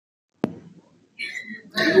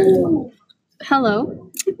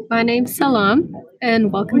Hello, my name's Salam,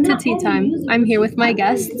 and welcome to Tea Time. I'm here with my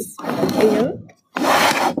guests. Leah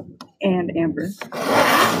and Amber.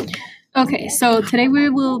 Okay, so today we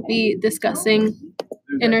will be discussing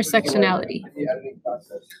intersectionality.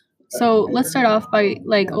 So let's start off by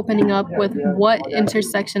opening up with what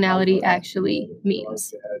intersectionality actually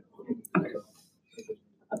means.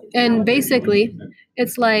 And basically,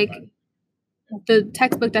 it's like the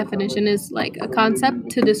textbook definition is like a concept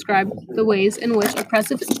to describe the ways in which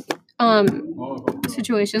oppressive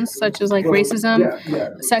situations such as like racism,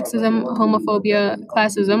 sexism, homophobia,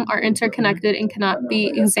 classism are interconnected and cannot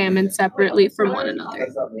be examined separately from one another.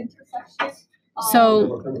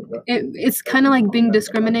 So it's kind of like being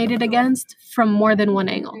discriminated against from more than one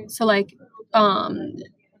angle. So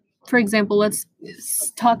for example, let's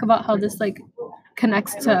talk about how this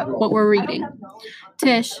connects to what we're reading.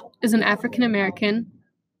 Tish is an African American,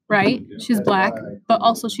 right? She's black, but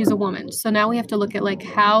also she's a woman. So now we have to look at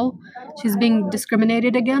how she's being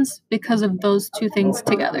discriminated against because of those two things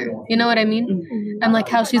together. You know what I mean? Mm-hmm. And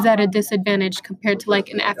how she's at a disadvantage compared to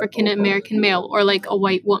an African American male or a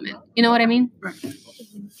white woman. You know what I mean?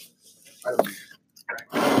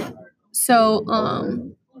 So,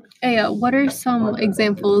 Aya, what are some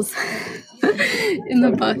examples in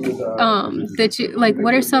the book that you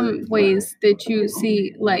what are some ways that you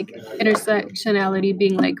see intersectionality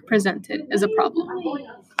being presented as a problem?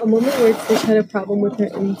 A moment where Tish had a problem with her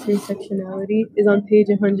intersectionality is on page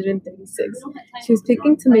 136. She was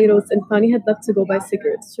picking tomatoes and Fanny had left to go buy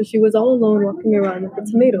cigarettes, so she was all alone walking around with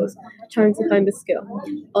the tomatoes, trying to find a scale.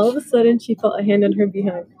 All of a sudden, she felt a hand on her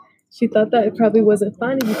behind. She thought that it probably wasn't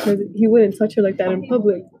Fanny because he wouldn't touch her like that in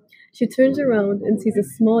public. She turns around and sees a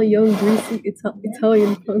small, young, greasy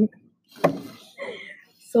Italian punk.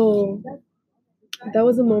 So that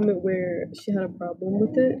was a moment where she had a problem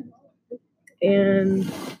with it. And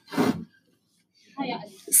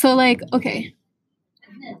so okay,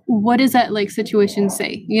 what does that situation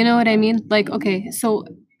say? You know what I mean? Okay, so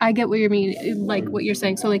I get what you mean, what you're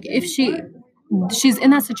saying. So if she's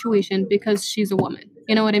in that situation because she's a woman.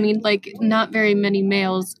 You know what I mean? Not very many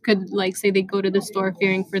males could say they go to the store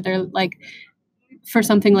fearing for their for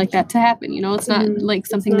something like that to happen. You know, it's not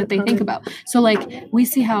something that they think about. So we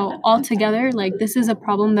see how altogether this is a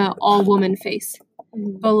problem that all women face.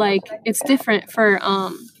 But it's different for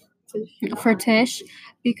Tish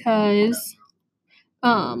because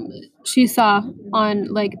she saw on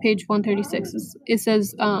page 136 it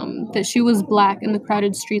says that she was black and the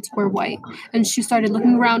crowded streets were white, and she started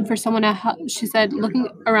looking around for someone to help. She said looking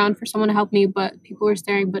around for someone to help me, but people were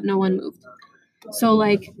staring but no one moved. So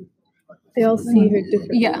they all see her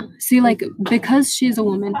differently. Yeah, see because she's a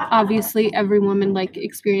woman, obviously every woman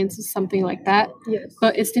experiences something like that. Yes.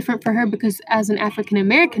 But it's different for her because as an African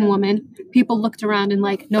American woman, people looked around and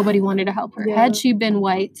nobody wanted to help her. Yeah. Had she been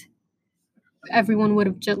white, everyone would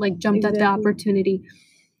have jumped at the opportunity.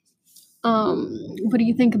 What do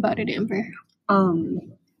you think about it, Amber?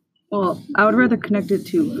 Well, I would rather connect it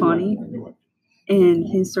to Fonny and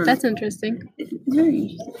his sort of. That's interesting.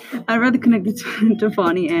 I'd rather connect it to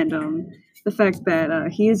Fonny and the fact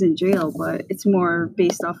that he is in jail, but it's more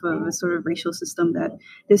based off of a sort of racial system that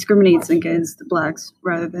discriminates against blacks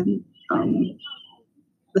rather than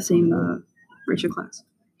the same racial class.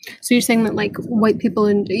 So you're saying that white people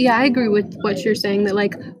I agree with what you're saying, that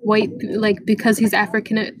white because he's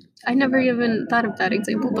African. I never even thought of that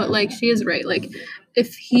example, but she is right.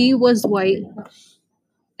 If he was white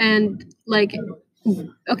and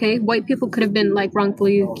okay, white people could have been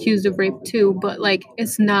wrongfully accused of rape too, but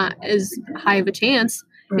it's not as high of a chance.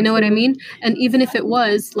 You know what I mean? And even if it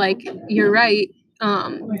was, you're right.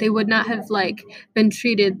 They would not have been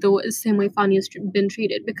treated the same way Fonny has been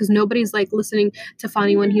treated, because nobody's listening to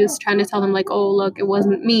Fonny when he was trying to tell them oh look, it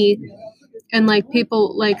wasn't me, and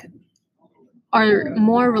people are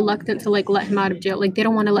more reluctant to let him out of jail. They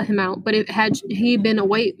don't want to let him out. But had he been a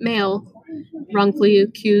white male wrongfully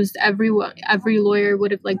accused, every lawyer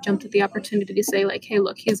would have jumped at the opportunity to say hey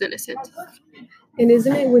look, he's innocent. And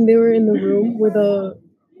isn't it when they were in the room with the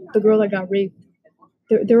girl that got raped?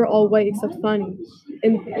 They were all white except Fanny,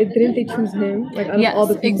 and didn't they choose him? Out of all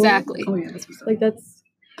the people? Exactly. Oh yeah, that's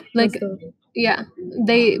yeah,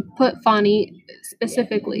 they put Fanny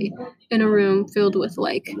specifically in a room filled with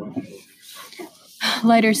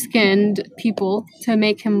lighter skinned people to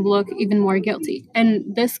make him look even more guilty. And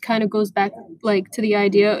this kind of goes back to the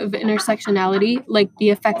idea of intersectionality, the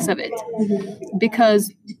effects of it. Mm-hmm.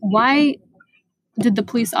 Because why did the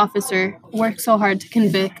police officer work so hard to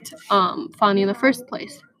convict Fonny in the first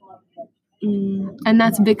place? And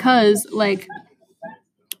that's because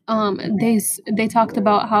they talked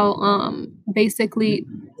about how basically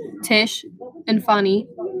Tish and Fani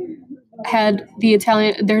had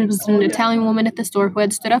there was an Italian woman at the store who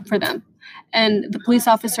had stood up for them. And the police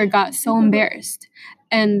officer got so embarrassed.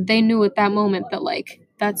 And they knew at that moment that, like,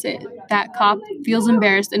 that's it. That cop feels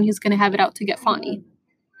embarrassed and he's going to have it out to get Fani.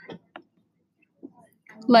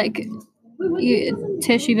 Like,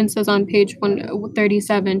 Tish even says on page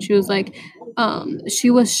 137, she was like, she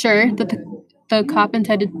was sure that the cop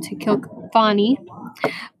intended to kill Fani,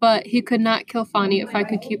 but he could not kill Fani if I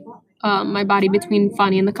could keep my body between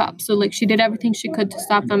Fani and the cop. So, like, she did everything she could to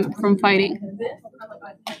stop them from fighting.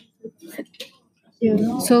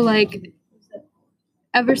 Yeah. So, like,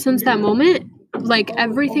 ever since that moment, like,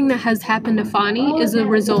 everything that has happened to Fani is a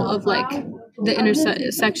result of, like, the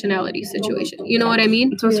intersectionality situation. You know what I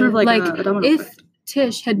mean? So it's sort of like a domino if effect.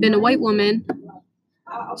 Tish had been a white woman,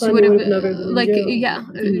 she Fani would have, would have never been in like,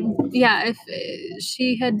 jail. yeah, if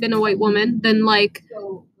she had been a white woman, then, like,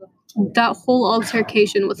 that whole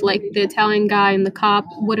altercation with, like, the Italian guy and the cop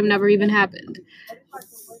would have never even happened.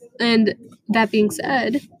 And that being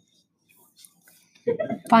said,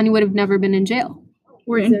 Fani would have never been in jail.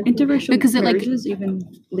 Were Exactly. interracial Because it, like- marriages even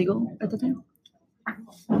legal at the time?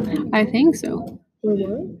 I think so. Or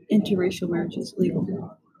what? Interracial marriages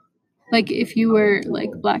legal. Like, if you were,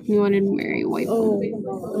 like, black and you wanted to marry a white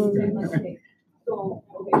woman.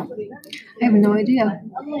 I have no idea.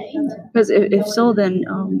 Because if so, then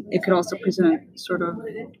it could also present sort of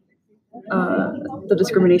the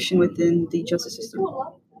discrimination within the justice system,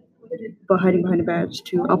 but hiding behind a badge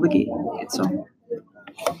to obligate itself.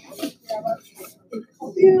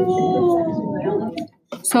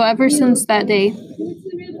 So ever since that day,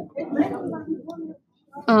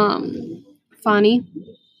 Fani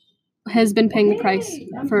has been paying the price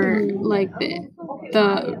for, like, the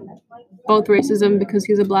both racism because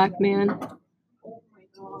he's a black man,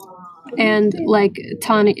 and, like,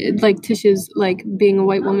 Tish's, like, being a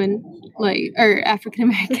white woman, like, or African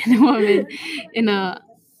American woman in a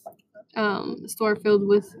store filled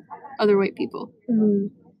with other white people.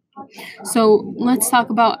 Mhm. So let's talk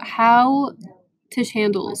about how Tish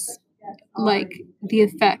handles, like, the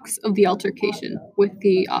effects of the altercation with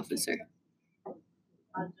the officer.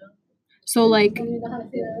 So, like,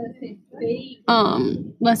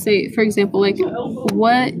 let's say, for example, like,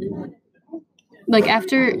 what, like,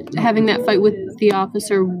 after having that fight with the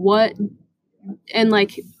officer, and,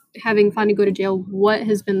 like, having Fani go to jail, what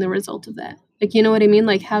has been the result of that? Like, you know what I mean?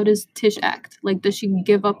 Like, how does Tish act? Like, does she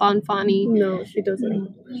give up on Fani? No, she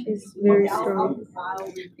doesn't. She's very strong.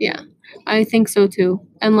 Yeah, I think so too.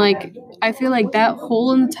 And, like, I feel like that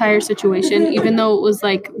whole entire situation, even though it was,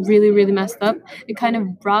 like, really, really messed up, it kind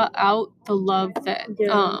of brought out the love that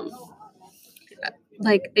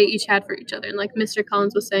like, they each had for each other. And, like, Mr.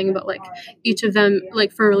 Collins was saying about, like, each of them,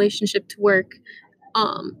 like, for a relationship to work,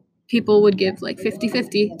 people would give, like,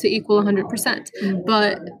 50-50 to equal 100%.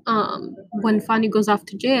 But when Fani goes off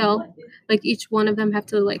to jail, like, each one of them have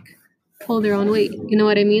to, like, pull their own weight. You know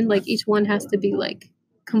what I mean? Like, each one has to be, like,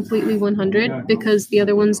 completely 100 because the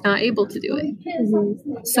other one's not able to do it.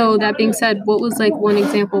 Mhm. So that being said, what was, like, one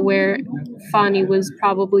example where Fani was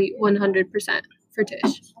probably 100% for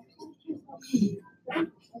Tish?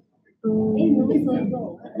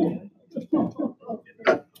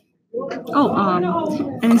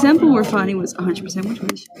 An example where Fani was 100% with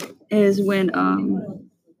Tish is when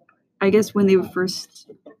I guess when they were first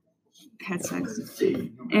had sex,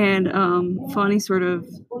 and Fani sort of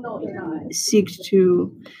seeked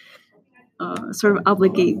to sort of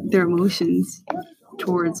obligate their emotions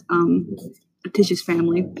towards Tish's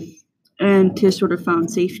family, and Tish sort of found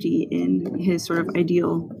safety in his sort of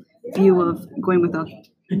ideal view of going without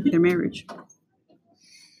their marriage.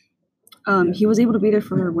 He was able to be there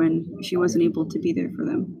for her when she wasn't able to be there for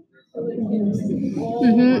them.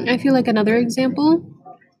 I feel like another example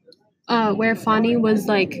where Fani was,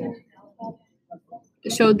 like,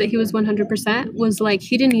 showed that he was 100% was, like,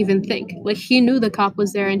 he didn't even think. Like, he knew the cop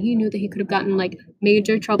was there and he knew that he could have gotten, like,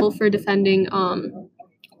 major trouble for defending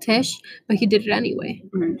Tish, but he did it anyway.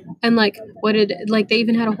 And, like, they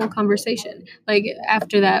even had a whole conversation, like,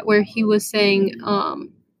 after that, where he was saying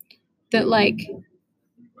that, like,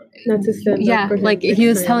 Not to stand up for him like, next he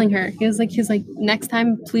was time. telling her, he's like, next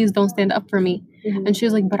time, please don't stand up for me. And she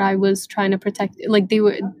was like, but I was trying to protect, like,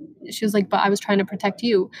 she was like, but I was trying to protect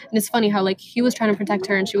you. And it's funny how, like, he was trying to protect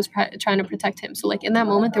her and she was trying to protect him. So, like, in that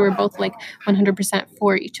moment, they were both, like, 100%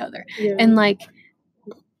 for each other. Yeah. And, like,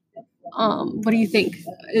 what do you think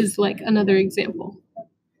is, like, another example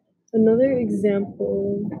Another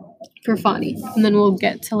example. for Fani? And then we'll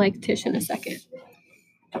get to, like, Tish in a second.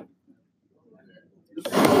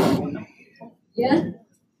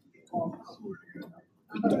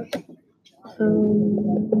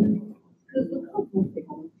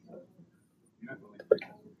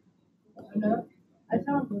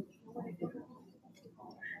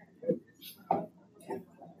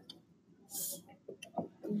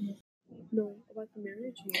 No, about the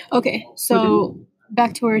marriage. Okay, so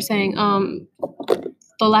back to what we were saying.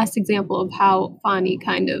 The last example of how Fani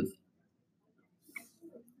kind of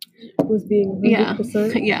Was being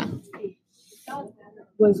 100%. yeah.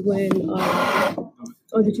 Was when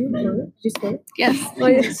oh, did you record? Did you start? Yes. Oh,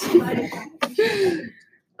 yes.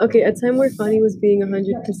 Okay, a time where Fani was being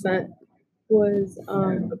 100% was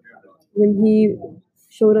when he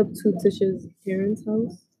showed up to Tisha's parents'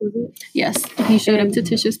 house. Was it? Yes, he showed up And- to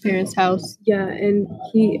Tisha's parents' house. Yeah, and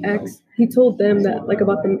he told them that like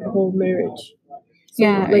about the whole marriage. So,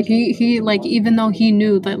 Yeah, like he like, even though he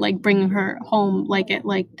knew that like bringing her home like at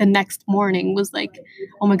like the next morning was like,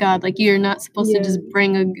 oh my god, like you're not supposed to Yeah. just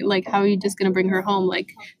bring a, like, how are you just gonna bring her home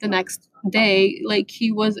like the next day? Like he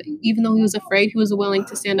was, even though he was afraid, he was willing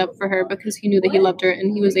to stand up for her because he knew that he loved her,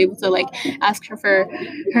 and he was able to like ask her for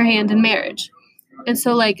her hand in marriage. And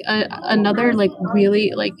so like another like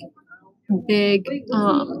really like big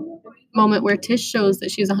moment where Tish shows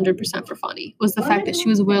that she's 100% for Fani was the fact that she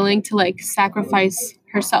was willing to like sacrifice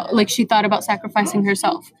herself. Like she thought about sacrificing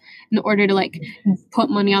herself in order to like put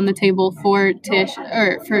money on the table for Tish,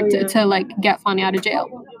 or for to like get Fani out of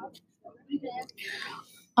jail.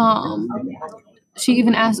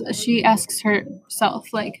 She asks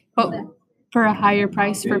herself like, but for a higher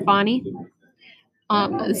price for Fani.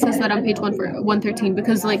 It says that on page 113,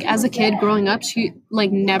 because like as a kid growing up, she like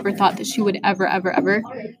never thought that she would ever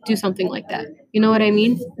do something like that. You know what I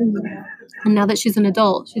mean? And now that she's an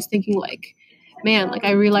adult, she's thinking like, man, like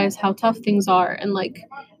I realize how tough things are, and like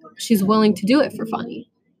she's willing to do it for Fani.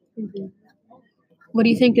 What do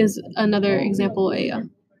you think is another example, Aya,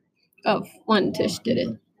 of when Tish did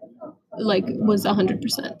it? Like was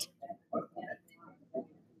 100%.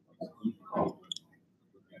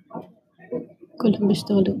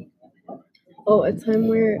 Oh, a time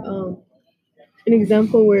where an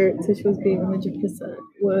example where Tish was being 100%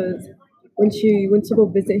 was when she went to go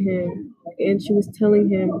visit him and she was telling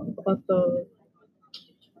him about the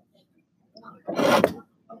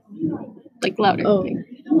Like louder.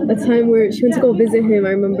 a time where she went to go visit him, I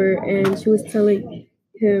remember, and she was telling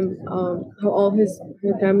him how all her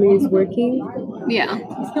family is working Yeah.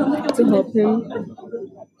 to help him.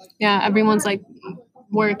 Yeah, everyone's like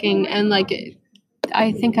working, and like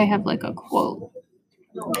I think I have like a quote.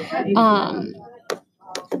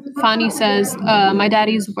 Fani says, my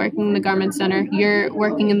daddy's working in the garment center, you're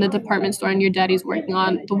working in the department store, and your daddy's working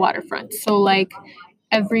on the waterfront. So like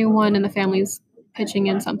everyone in the family's pitching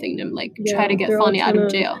in something to like try to get Fani out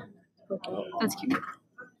of jail. That's cute.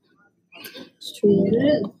 It's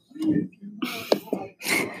true.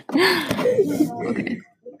 Okay.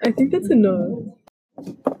 I think that's enough.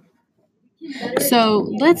 So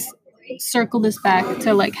let's circle this back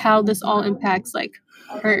to like how this all impacts like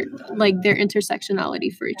her, like their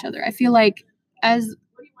intersectionality for each other. I feel like, as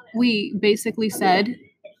we basically said,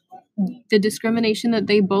 the discrimination that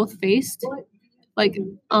they both faced, like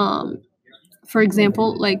for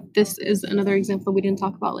example, like this is another example we didn't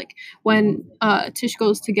talk about, like when Tish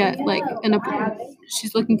goes to get like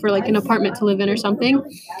she's looking for like an apartment to live in or something,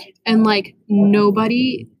 and like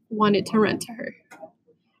nobody wanted to rent to her.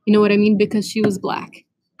 You know what I mean? Because she was black.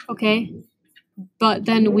 Okay? But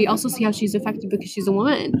then we also see how she's affected because she's a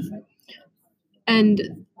woman.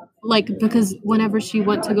 And like because whenever she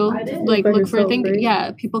went to go like look for a thing, right?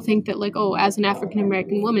 yeah, people think that like, oh, as an African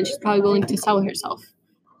American woman, she's probably willing to sell herself.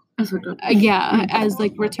 Yeah, as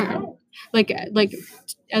like return. Like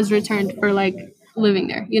as returned for like living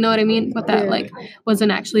there. You know what I mean? But that like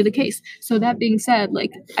wasn't actually the case. So that being said,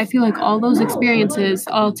 like I feel like all those experiences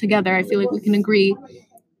all together, I feel like we can agree,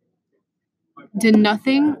 did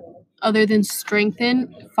nothing other than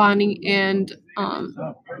strengthen Fani and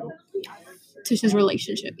Tisha's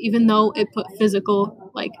relationship, even though it put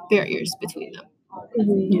physical like barriers between them.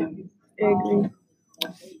 Yeah, I agree.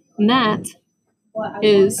 And that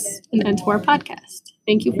is an end to our podcast.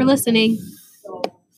 Thank you for listening.